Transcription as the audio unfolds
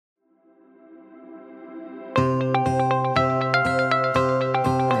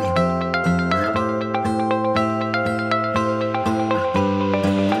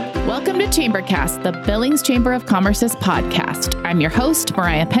Chambercast, the Billings Chamber of Commerce's podcast. I'm your host,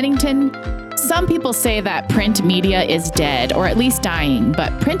 Mariah Pennington. Some people say that print media is dead, or at least dying,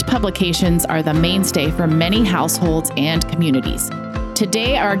 but print publications are the mainstay for many households and communities.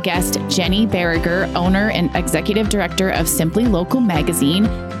 Today, our guest, Jenny Berriger, owner and executive director of Simply Local magazine,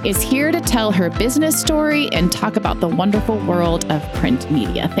 is here to tell her business story and talk about the wonderful world of print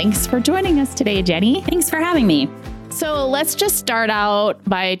media. Thanks for joining us today, Jenny. Thanks for having me. So let's just start out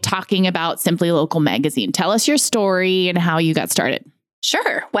by talking about Simply Local magazine. Tell us your story and how you got started.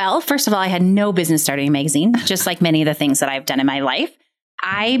 Sure. Well, first of all, I had no business starting a magazine, just like many of the things that I've done in my life.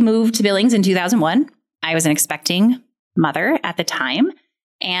 I moved to Billings in 2001. I was an expecting mother at the time,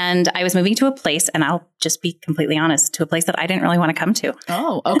 and I was moving to a place, and I'll just be completely honest, to a place that I didn't really want to come to.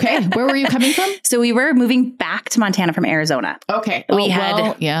 Oh, okay. Where were you coming from? So we were moving back to Montana from Arizona. Okay. We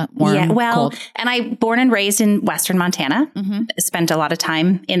warm, cold. And I born and raised in Western Montana, spent a lot of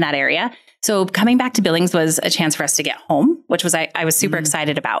time in that area. So coming back to Billings was a chance for us to get home, which was I was super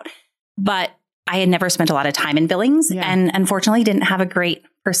excited about. But I had never spent a lot of time in Billings and unfortunately didn't have a great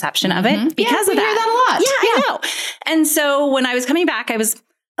perception of it because of that. We hear that a lot. I know. And so when I was coming back, I was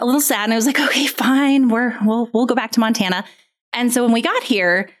a little sad and I was like, okay, fine, we'll go back to Montana. And so when we got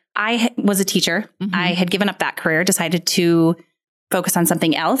here, I was a teacher. I had given up that career, decided to focus on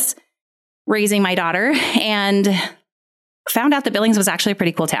something else, raising my daughter, and found out that Billings was actually a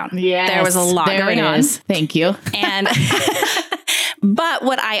pretty cool town. Yes, there was a lot going on. Thank you. And but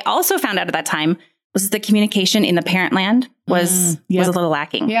what I also found out at that time was the communication in the parent land was a little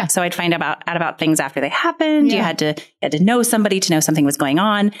lacking. Yeah. So I'd find out about things after they happened. Yeah. You had to know somebody to know something was going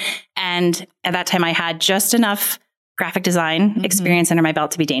on. And at that time I had just enough graphic design experience under my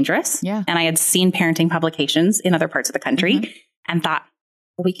belt to be dangerous. Yeah. And I had seen parenting publications in other parts of the country and thought,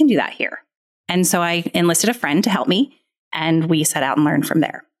 well, we can do that here. And so I enlisted a friend to help me, and we set out and learned from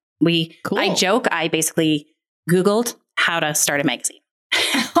there. I joke, I basically Googled how to start a magazine.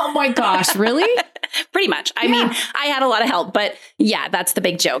 Oh my gosh, really? Pretty much. I mean, I had a lot of help, but yeah, that's the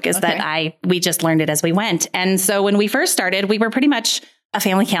big joke is that we just learned it as we went. And so when we first started, we were pretty much a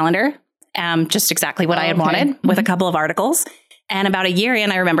family calendar, just exactly what I had wanted with a couple of articles. And about a year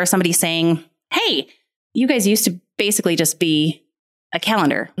in, I remember somebody saying, hey, you guys used to basically just be a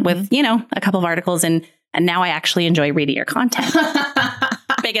calendar with, a couple of articles. And now I actually enjoy reading your content.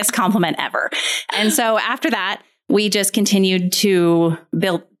 Biggest compliment ever. And so after that, we just continued to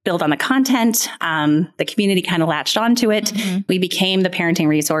build on the content. The community kind of latched onto it. We became the parenting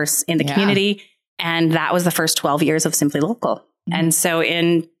resource in the community. And that was the first 12 years of Simply Local. And so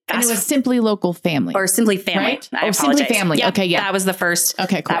and it was Simply Local Family. Or Simply Family. Right? Simply Family. Yep, okay, yeah. That was the first.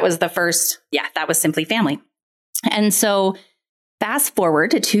 Okay, cool. That was the first. Yeah, that was Simply Family. And so fast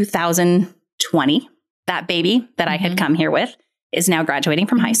forward to 2020, that baby that I had come here with is now graduating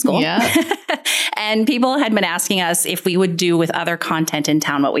from high school. Yeah. And people had been asking us if we would do with other content in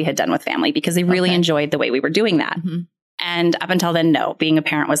town what we had done with family, because they really enjoyed the way we were doing that. And up until then, no, being a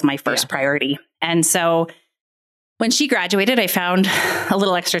parent was my first priority. And so when she graduated, I found a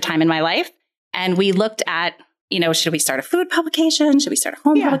little extra time in my life. And we looked at, should we start a food publication? Should we start a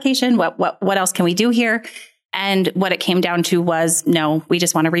home publication? What else can we do here? And what it came down to was, no, we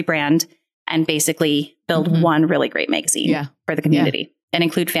just want to rebrand and basically build one really great magazine for the community and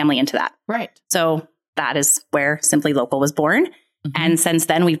include family into that. Right. So that is where Simply Local was born. And since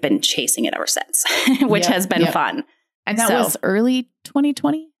then, we've been chasing it ever since, which has been fun. And that was early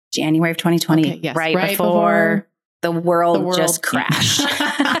 2020? January of 2020, right before the world just crashed.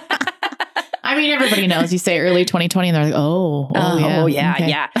 I mean, everybody knows you say early 2020 and they're like,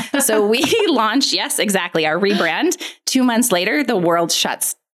 yeah. So we launched, our rebrand. 2 months later, the world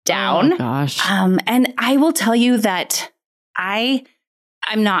shuts down. Oh, gosh. And I will tell you that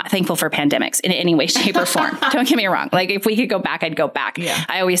I'm not thankful for pandemics in any way, shape, or form. Don't get me wrong. Like if we could go back, I'd go back. Yeah.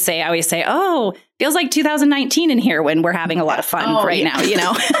 I always say, oh, feels like 2019 in here when we're having a lot of fun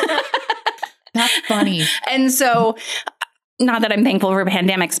now, That's funny. And so not that I'm thankful for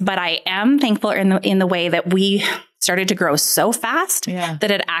pandemics, but I am thankful in the way that we started to grow so fast that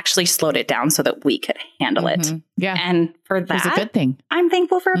it actually slowed it down so that we could handle it. Yeah. And for that, it's a good thing. I'm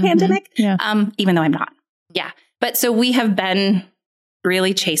thankful for a pandemic, even though I'm not. Yeah. But so we have been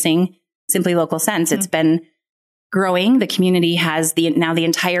really chasing Simply Local since. It's been growing. The community has now the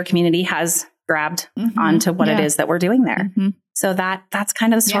entire community has grabbed onto what it is that we're doing there. So that's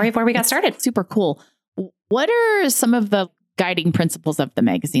kind of the story of where we got started. Super cool. What are some of the guiding principles of the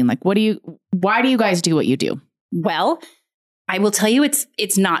magazine? Like, why do you guys do what you do? Well, I will tell you,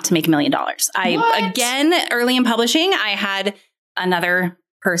 it's not to make $1 million. Again, early in publishing, I had another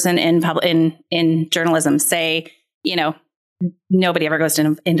person in journalism say, nobody ever goes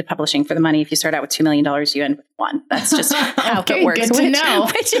into publishing for the money. If you start out with $2 million, you end with one. That's just how it works. Good to know.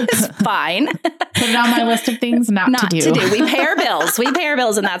 Which is fine. Put it on my list of things not to do. We pay our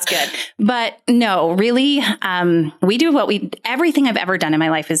bills. And that's good. But no, really, we do everything I've ever done in my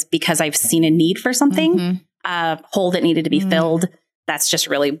life is because I've seen a need for something, a hole that needed to be filled. That's just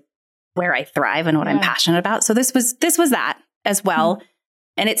really where I thrive and what I'm passionate about. So this was that as well.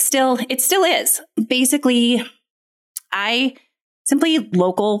 And it still is. Basically,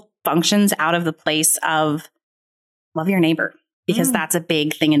 local functions out of the place of love your neighbor, because that's a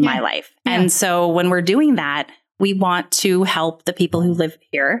big thing in my life. Yeah. And so when we're doing that, we want to help the people who live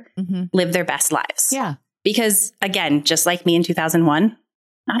here live their best lives. Yeah. Because again, just like me in 2001,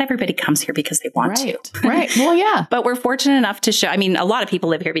 not everybody comes here because they want to. Right. Well, yeah. But we're fortunate enough to show, a lot of people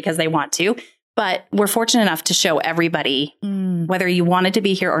live here because they want to, but we're fortunate enough to show everybody, whether you wanted to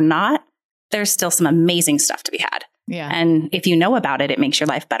be here or not, there's still some amazing stuff to be had. Yeah. And if you know about it, it makes your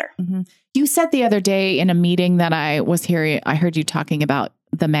life better. You said the other day in a meeting that I was hearing, I heard you talking about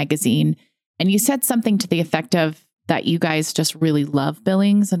the magazine, and you said something to the effect of that you guys just really love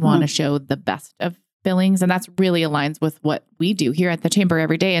Billings and want to show the best of Billings. And that's really aligns with what we do here at the Chamber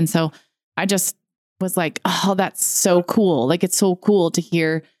every day. And so I just was like, oh, that's so cool. Like, it's so cool to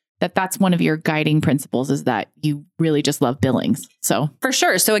hear that that's one of your guiding principles, is that you really just love Billings. So for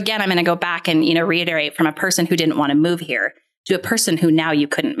sure. So again, I'm going to go back and, reiterate, from a person who didn't want to move here to a person who now you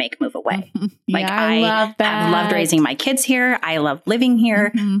couldn't make move away. I love that. I've loved raising my kids here. I love living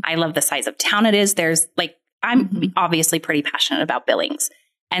here. I love the size of town it is. I'm obviously pretty passionate about Billings.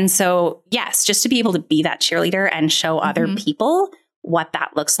 And so, yes, just to be able to be that cheerleader and show other people what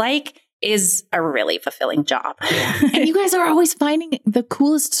that looks like is a really fulfilling job. And you guys are always finding the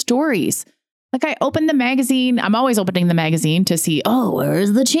coolest stories. Like, I opened the magazine. I'm always opening the magazine to see,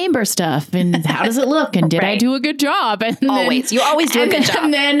 where's the chamber stuff? And how does it look? And did I do a good job? And you always do a good job.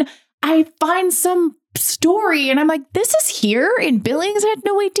 And then I find some story and I'm like, this is here in Billings. I had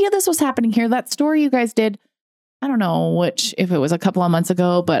no idea this was happening here. That story you guys did, I don't know if it was a couple of months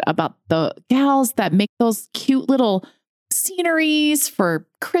ago, but about the gals that make those cute little sceneries for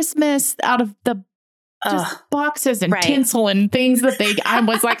Christmas out of the just boxes and tinsel and things that I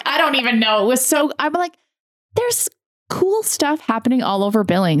was like, I don't even know. It was so, I'm like, there's cool stuff happening all over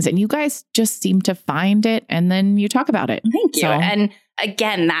Billings, and you guys just seem to find it and then you talk about it. Thank you. And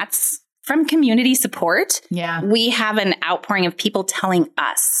again, that's from community support. Yeah. We have an outpouring of people telling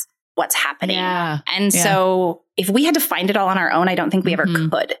us what's happening. Yeah. And so if we had to find it all on our own, I don't think we ever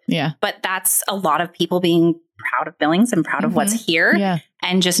could. Yeah. But that's a lot of people being proud of Billings and proud of what's here. Yeah.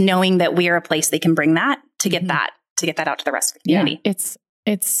 And just knowing that we are a place they can bring that to get that out to the rest of the community. Yeah.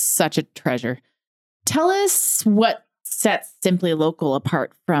 It's such a treasure. Tell us what sets Simply Local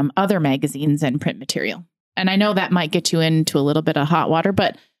apart from other magazines and print material. And I know that might get you into a little bit of hot water,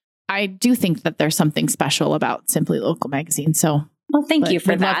 but I do think that there's something special about Simply Local magazine. So, well, thank you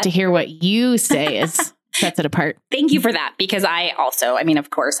for that. I'd love to hear what you say sets it apart. Thank you for that, because I also, of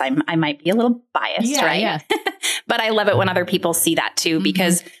course, I might be a little biased, right? Yeah. But I love it when other people see that too,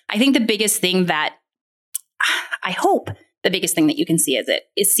 because I think the biggest thing that you can see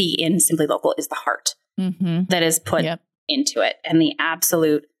see in Simply Local is the heart that is put into it, and the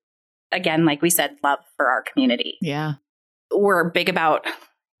absolute, again, like we said, love for our community. Yeah. We're big about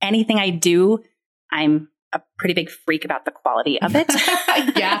anything I do. I'm a pretty big freak about the quality of it.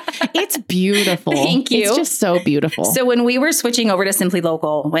 Yeah. It's beautiful. Thank you. It's just so beautiful. So when we were switching over to Simply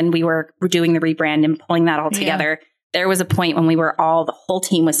Local, when we were doing the rebrand and pulling that all together, there was a point when the whole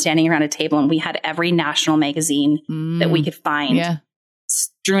team was standing around a table and we had every national magazine that we could find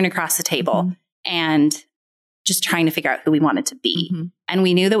strewn across the table and just trying to figure out who we wanted to be. And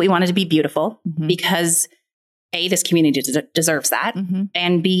we knew that we wanted to be beautiful because A, this community deserves that.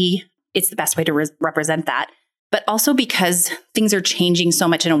 And B, it's the best way to represent that. But also because things are changing so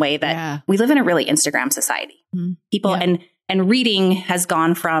much in a way that we live in a really Instagram society. People and reading has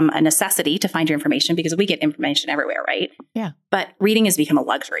gone from a necessity to find your information, because we get information everywhere, right? Yeah. But reading has become a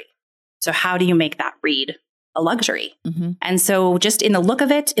luxury. So how do you make that read a luxury? And so just in the look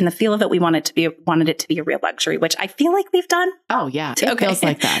of it, in the feel of it, we wanted it to be a real luxury, which I feel like we've done. Oh yeah. It feels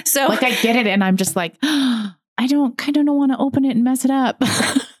like that. So like I get it. And I'm just like, I don't want to open it and mess it up.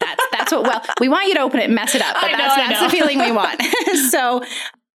 That's what, we want you to open it and mess it up, but that's the feeling we want. So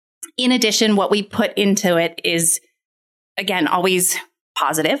in addition, what we put into it is, again, always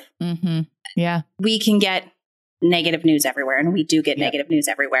positive. Yeah. We can get negative news everywhere, and we do get negative news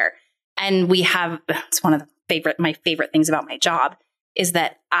everywhere. And it's one of my favorite things about my job is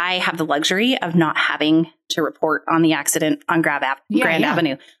that I have the luxury of not having to report on the accident on Grand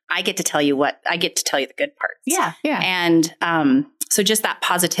Avenue. I get to tell you the good parts. Yeah. Yeah. And so just that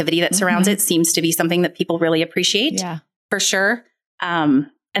positivity that surrounds it seems to be something that people really appreciate. Yeah. For sure. And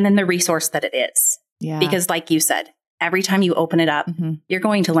then the resource that it is. Yeah. Because like you said, every time you open it up, you're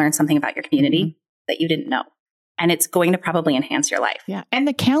going to learn something about your community that you didn't know. And it's going to probably enhance your life. Yeah. And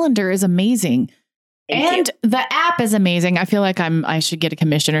the calendar is amazing. Thank you. The app is amazing. I feel like I should get a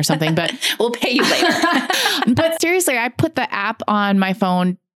commission or something, but we'll pay you later. But seriously, I put the app on my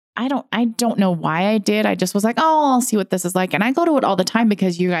phone. I don't know why I did. I just was like, oh, I'll see what this is like. And I go to it all the time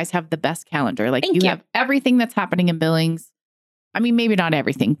because you guys have the best calendar. Like you have everything that's happening in Billings. I mean, maybe not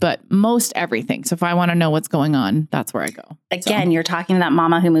everything, but most everything. So if I want to know what's going on, that's where I go. Again, you're talking to that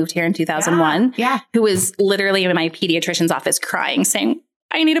mama who moved here in 2001. Yeah. Who was literally in my pediatrician's office crying, saying,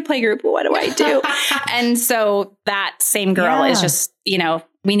 I need a play group. What do I do? And so that same girl is just,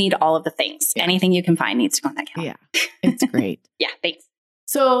 we need all of the things. Yeah. Anything you can find needs to go on that calendar. Yeah. It's great. Yeah. Thanks.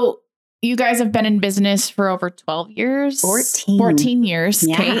 So you guys have been in business for over 12 years. 14 years.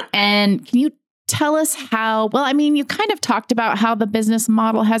 Yeah. Okay. And can you tell us how, well, I mean, you kind of talked about how the business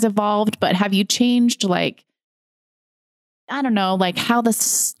model has evolved, but have you changed I don't know, like how the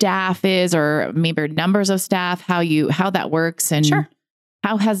staff is or maybe numbers of staff, how that works and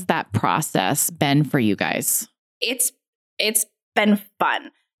how has that process been for you guys? It's been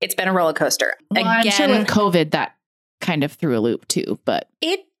fun. It's been a roller coaster. Well, I'm sure with COVID that kind of threw a loop too, but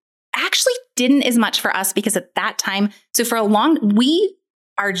it actually didn't as much for us because at that time, so for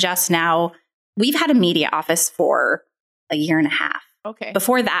we've had a media office for a year and a half. Okay.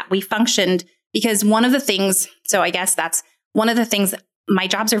 Before that, we functioned because one of the things, so I guess that's one of the things, my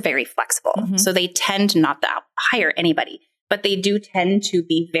jobs are very flexible. So they tend not to hire anybody, but they do tend to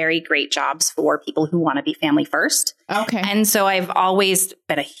be very great jobs for people who want to be family first. Okay. And so I've always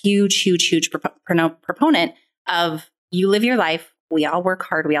been a huge proponent of you live your life. We all work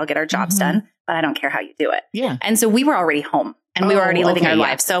hard. We all get our jobs done, but I don't care how you do it. Yeah. And so we were already home and we were already living our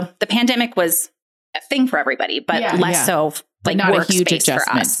lives. So the pandemic was a thing for everybody, but less so like not a huge adjustment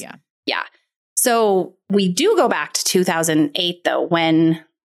for us. Yeah. So we do go back to 2008 though, when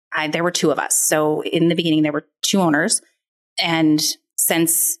there were two of us. So in the beginning, there were two owners. And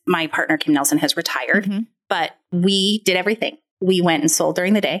since my partner, Kim Nelson, has retired, but we did everything. We went and sold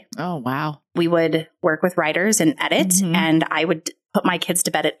during the day. Oh, wow. We would work with writers and edit. And I would put my kids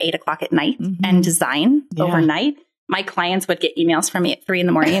to bed at 8:00 at night and design overnight. My clients would get emails from me at 3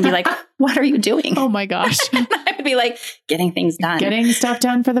 a.m. and be like, what are you doing? Oh my gosh. And I would be like, getting things done. Getting stuff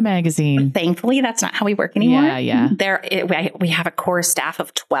done for the magazine. Thankfully, that's not how we work anymore. Yeah. We have a core staff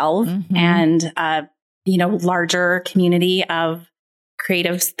of 12 and larger community of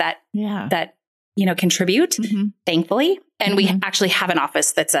creatives that contribute, thankfully. And we actually have an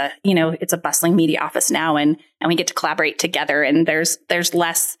office that's it's a bustling media office now. And we get to collaborate together and there's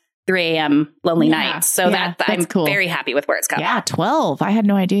less 3 a.m. lonely nights. So I'm cool. Very happy with where it's come. Yeah. 12. I had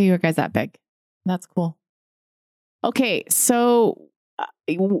no idea you were guys that big. That's cool. Okay. So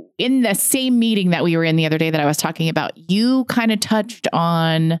in the same meeting that we were in the other day that I was talking about, you kind of touched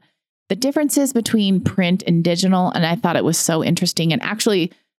on the differences between print and digital. And I thought it was so interesting. And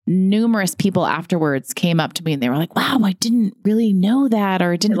actually numerous people afterwards came up to me and they were like, wow, I didn't really know that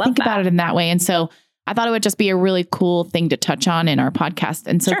or didn't think about it in that way. And so I thought it would just be a really cool thing to touch on in our podcast.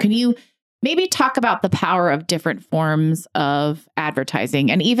 And so can you maybe talk about the power of different forms of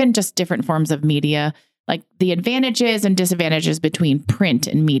advertising and even just different forms of media, like the advantages and disadvantages between print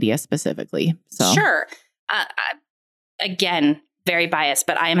and media specifically? So Sure. Again, very biased,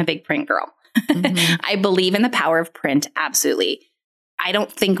 but I am a big print girl. I believe in the power of print. Absolutely. I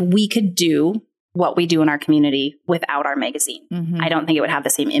don't think we could do what we do in our community without our magazine. I don't think it would have the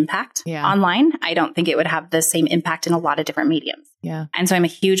same impact online. I don't think it would have the same impact in a lot of different mediums. Yeah. And so I'm a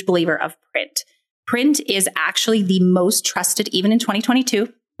huge believer of print. Print is actually the most trusted, even in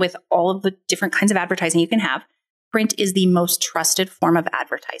 2022, with all of the different kinds of advertising you can have. Print is the most trusted form of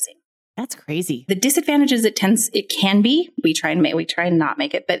advertising. That's crazy. The disadvantages it can be, we try and not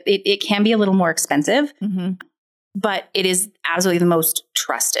make it, but it can be a little more expensive. But it is absolutely the most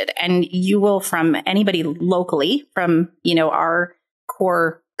trusted. And you will, from anybody locally, from, our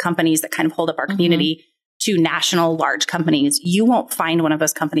core companies that kind of hold up our community to national large companies, you won't find one of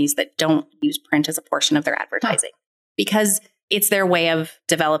those companies that don't use print as a portion of their advertising because it's their way of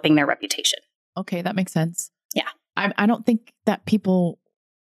developing their reputation. Okay, that makes sense. Yeah. I don't think that people,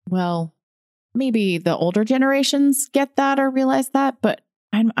 well, maybe the older generations get that or realize that, but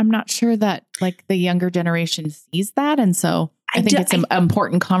I'm not sure that like the younger generation sees that. And so I think it's an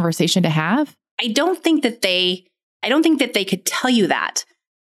important conversation to have. I don't think that they could tell you that,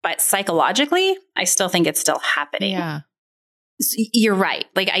 But psychologically, I still think it's still happening. Yeah. You're right.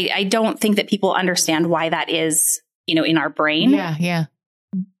 Like, I don't think that people understand why that is, in our brain. Yeah. Yeah.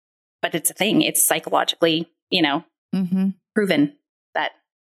 But it's a thing. It's psychologically, proven that.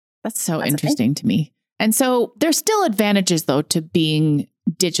 That's so interesting to me. And so there's still advantages, though, to being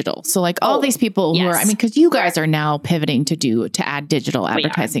digital. So like all these people who are, because you guys are now pivoting to add digital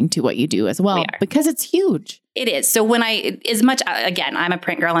advertising to what you do as well, because it's huge. It is. So when again, I'm a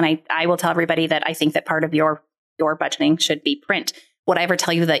print girl, and I will tell everybody that I think that part of your budgeting should be print. Would I ever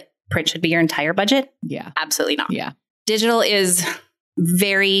tell you that print should be your entire budget? Yeah. Absolutely not. Yeah. Digital is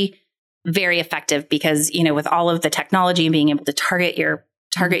very, very effective because, with all of the technology and being able to target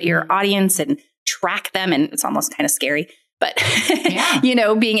your audience and track them. And it's almost kind of scary, but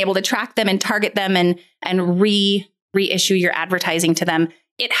being able to track them and target them and reissue your advertising to them,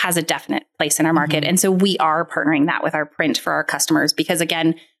 it has a definite place in our market. And so we are partnering that with our print for our customers, because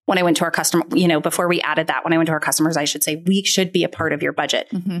again, when I went to our customer, before we added that, when I went to our customers, I should say, we should be a part of your budget.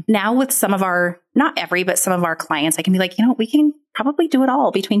 Now with some of our, not every, but some of our clients, I can be like, we can probably do it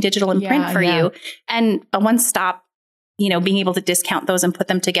all between digital and print for you. And a one-stop, being able to discount those and put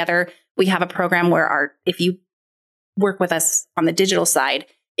them together. We have a program where if you work with us on the digital side,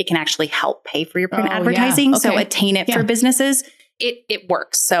 it can actually help pay for your print advertising. So attain it for businesses. It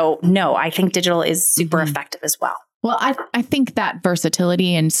works. So no, I think digital is super effective as well. Well, I think that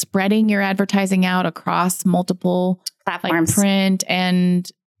versatility and spreading your advertising out across multiple platforms, like print and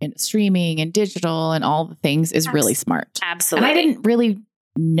streaming and digital and all the things is really smart. Absolutely. And I didn't really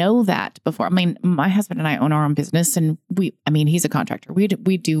know that before. I mean, my husband and I own our own business, and he's a contractor. We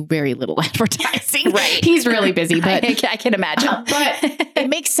do very little advertising. Right. He's really busy, but I can imagine. But it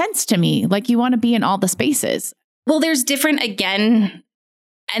makes sense to me. Like, you want to be in all the spaces. Well, there's different, again,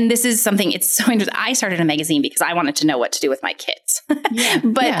 and this is something, it's so interesting. I started a magazine because I wanted to know what to do with my kids.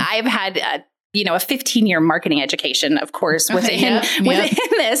 I've had a 15-year marketing education, of course, within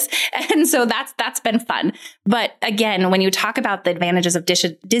this. And so that's been fun. But again, when you talk about the advantages of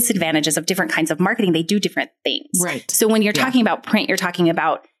disadvantages of different kinds of marketing, they do different things. Right. So when you're talking about print, you're talking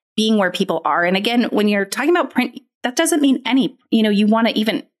about being where people are. And again, when you're talking about print, that doesn't mean you want to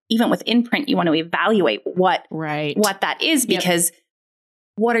even within print, you want to evaluate what that is, because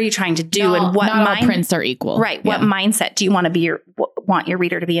what are you trying to do, and what not all prints are equal. Right. What mindset do you want to want your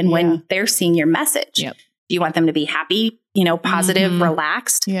reader to be in when they're seeing your message? Yep. Do you want them to be happy, positive,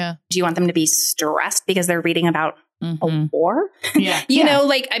 relaxed? Yeah. Do you want them to be stressed because they're reading about a war? Yeah.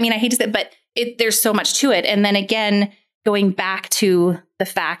 I hate to say it, but there's so much to it. And then again, going back to the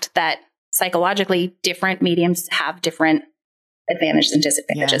fact that psychologically different mediums have different advantages and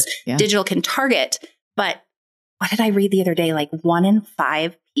disadvantages. Yeah. Digital can target, but what did I read the other day? Like 1 in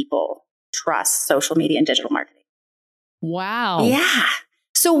 5 people trust social media and digital marketing. Wow. Yeah.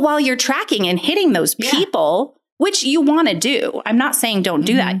 So while you're tracking and hitting those people, which you want to do, I'm not saying don't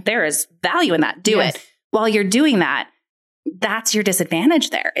do that. There is value in that. Do it. While you're doing that, that's your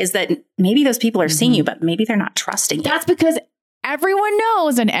disadvantage there, is that maybe those people are seeing you, but maybe they're not trusting you. That's because everyone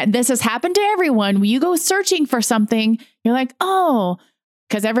knows, and this has happened to everyone. When you go searching for something, you're like,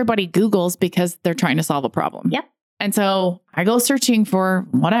 because everybody Googles because they're trying to solve a problem. Yep. And so I go searching for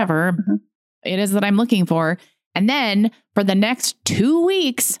whatever it is that I'm looking for. And then for the next 2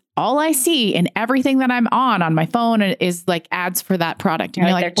 weeks, all I see in everything that I'm on my phone is like ads for that product. And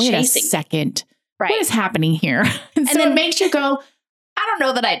you're like, wait a second. What is happening here? And so it makes you go, I don't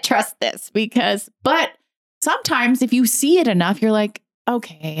know that I trust this but sometimes if you see it enough, you're like,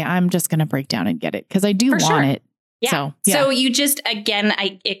 okay, I'm just going to break down and get it because I do want it. Yeah. So you just, again,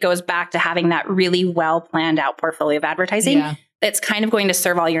 it goes back to having that really well planned out portfolio of advertising that's kind of going to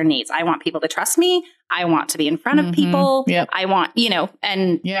serve all your needs. I want people to trust me. I want to be in front of people. Yep. I want,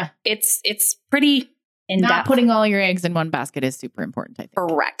 it's pretty in-depth. Not putting all your eggs in one basket is super important, I think.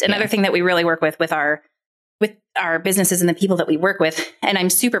 Correct. Another thing that we really work with our businesses and the people that we work with, and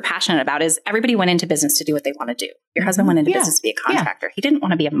I'm super passionate about, is everybody went into business to do what they want to do. Your husband went into business to be a contractor. Yeah. He didn't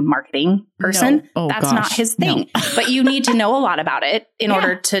want to be a marketing person. No. That's not his thing. No. But you need to know a lot about it in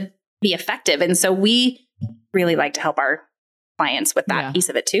order to be effective. And so we really like to help our clients with that piece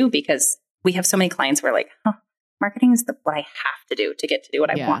of it too, because we have so many clients who are like, marketing is what I have to do to get to do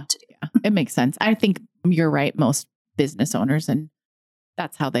what I want to do. Yeah. It makes sense. I think you're right. Most business owners, and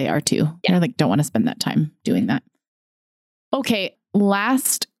that's how they are too. Yeah. They're like, don't want to spend that time doing that. Okay.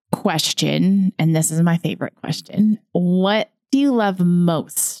 Last question. And this is my favorite question. What do you love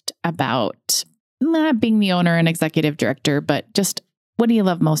most about not being the owner and executive director, but just what do you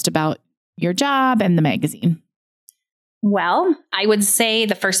love most about your job and the magazine? Well, I would say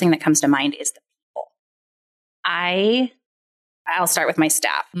the first thing that comes to mind is the people. I I'll start with my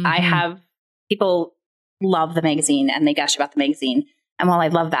staff. I have people love the magazine and they gush about the magazine. And while I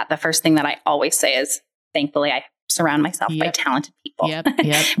love that, the first thing that I always say is, thankfully, I surround myself by talented people. Yep.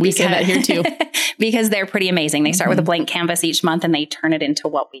 We say that here too. Because they're pretty amazing. They start with a blank canvas each month and they turn it into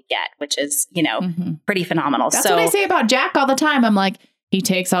what we get, which is, pretty phenomenal. That's what I say about Jack all the time. I'm like, he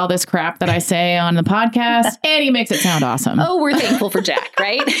takes all this crap that I say on the podcast and he makes it sound awesome. Oh, we're thankful for Jack,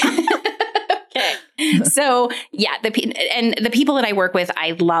 right? Okay. So yeah, the people that I work with,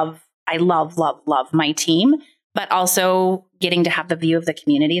 I love my team, but also getting to have the view of the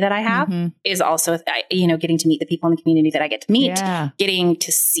community that I have is also, getting to meet the people in the community that I get to meet, getting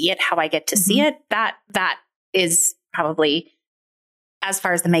to see it, how I get to see it. That is probably, as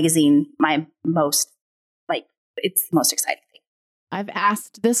far as the magazine, my most, it's the most exciting thing. I've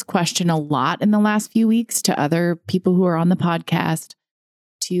asked this question a lot in the last few weeks to other people who are on the podcast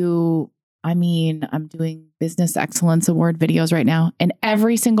I'm doing Business Excellence Award videos right now, and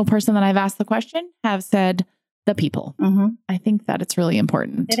every single person that I've asked the question have said the people. I think that it's really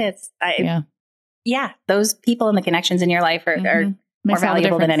important. It is. Yeah. Those people and the connections in your life are more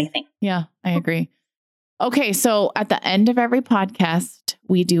valuable than anything. Yeah, I agree. Okay. So at the end of every podcast,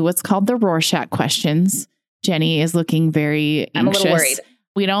 we do what's called the Rorschach questions. Jenny is looking very anxious. I'm a little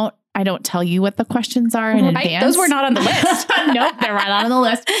worried. I don't tell you what the questions are in advance. Those were not on the list. Nope, they're right on the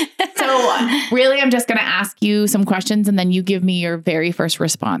list. So really, I'm just going to ask you some questions and then you give me your very first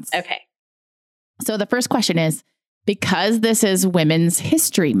response. Okay. So the first question is, because this is Women's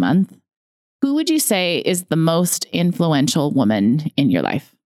History Month, who would you say is the most influential woman in your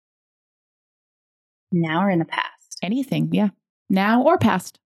life? Now or in the past? Anything, yeah. Now or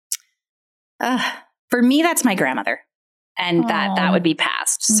past. For me, that's my grandmother. And that would be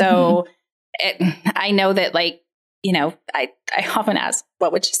past. So I know that I often ask,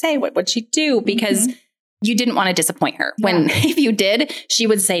 what would she say? What would she do? Because you didn't want to disappoint her. If you did, she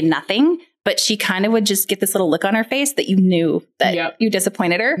would say nothing, but she kind of would just get this little look on her face that you knew that you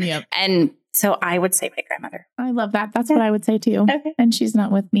disappointed her. Yep. And so I would say my grandmother. I love that. That's what I would say too. Okay. And she's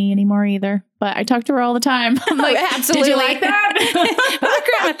not with me anymore either, but I talk to her all the time. I'm like, absolutely. Did you like that? What would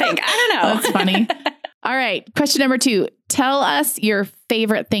grandma think? I don't know. That's funny. All right. Question number 2. Tell us your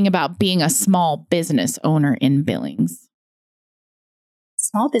favorite thing about being a small business owner in Billings.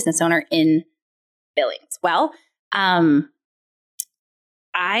 Small business owner in Billings. Well, I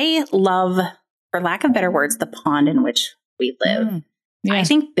love, for lack of better words, the pond in which we live. Yeah. I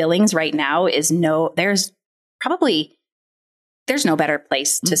think Billings right now is there's no better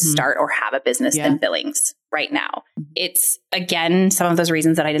place to start or have a business than Billings right now. It's, again, some of those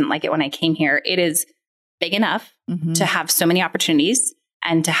reasons that I didn't like it when I came here. It is big enough to have so many opportunities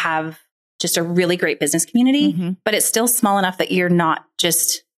and to have just a really great business community, but it's still small enough that you're not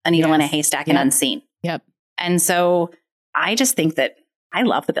just a needle in a haystack and unseen. Yep. And so I just think that I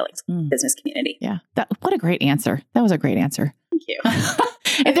love the Billings business community. Yeah. What a great answer. That was a great answer. Thank you.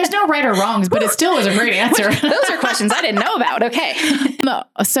 And there's no right or wrongs, but it still was a great answer. Those are questions I didn't know about. Okay.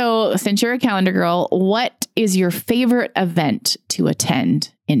 So since you're a calendar girl, what is your favorite event to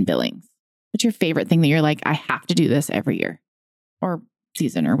attend in Billings? What's your favorite thing that you're like, I have to do this every year or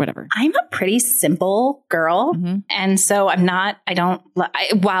season or whatever? I'm a pretty simple girl. And so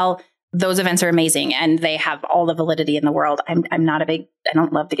while those events are amazing and they have all the validity in the world, I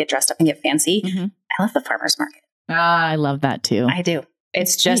don't love to get dressed up and get fancy. I love the farmer's market. I love that too. I do.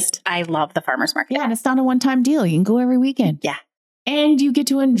 It's just, I love the farmer's market. Yeah. And it's not a one-time deal. You can go every weekend. Yeah. And you get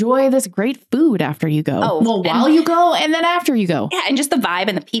to enjoy this great food after you go. While you go and then after you go. Yeah. And just the vibe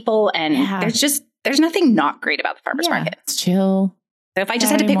and the people. And there's nothing not great about the farmer's market. It's chill. So if I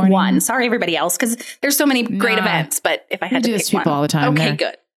just had to pick one, sorry everybody else, because there's so many great events, but if I had to pick one. People all the time. Okay,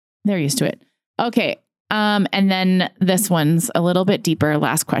 good. They're used to it. Okay. And then this one's a little bit deeper.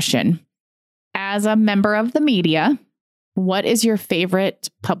 Last question. As a member of the media, what is your favorite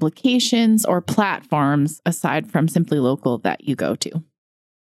publications or platforms aside from Simply Local that you go to?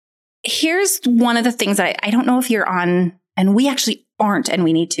 Here's one of the things that I don't know if you're on, and we actually aren't, and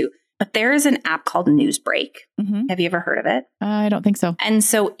we need to, but there is an app called Newsbreak. Have you ever heard of it? I don't think so. And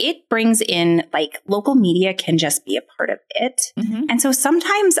so it brings in, local media can just be a part of it. And so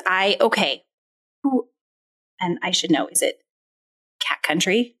sometimes and I should know, is it Cat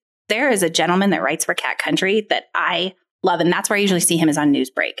Country? There is a gentleman that writes for Cat Country that I love. And that's where I usually see him, is on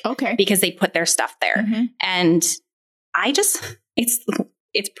Newsbreak. Okay. Because they put their stuff there. And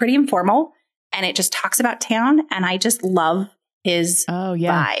it's pretty informal and it just talks about town. And I just love his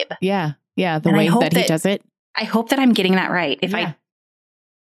vibe. Yeah. Yeah. The way that he does it. I hope that I'm getting that right.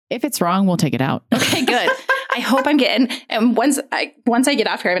 If it's wrong, we'll take it out. Okay, good. I hope I'm getting, and once I get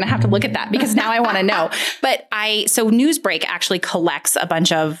off here, I'm going to have to look at that because now I want to know. But so Newsbreak actually collects a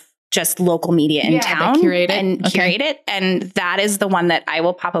bunch of just local media in town curate it. And that is the one that I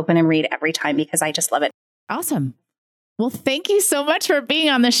will pop open and read every time because I just love it. Awesome. Well, thank you so much for being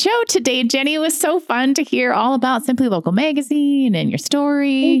on the show today, Jenny. It was so fun to hear all about Simply Local Magazine and your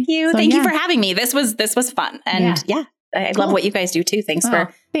story. Thank you. Thank you for having me. This was fun. And I love what you guys do too. Thanks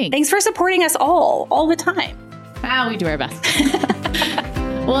for supporting us all the time. We do our best.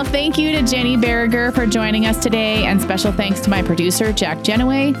 Well, thank you to Jenny Berger for joining us today, and special thanks to my producer, Jack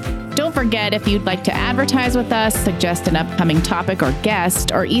Genoway. Don't forget, if you'd like to advertise with us, suggest an upcoming topic or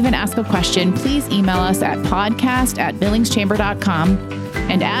guest, or even ask a question, please email us at podcast@billingschamber.com.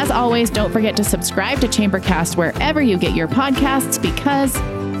 And as always, don't forget to subscribe to Chambercast wherever you get your podcasts, because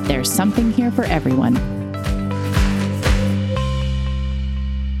there's something here for everyone.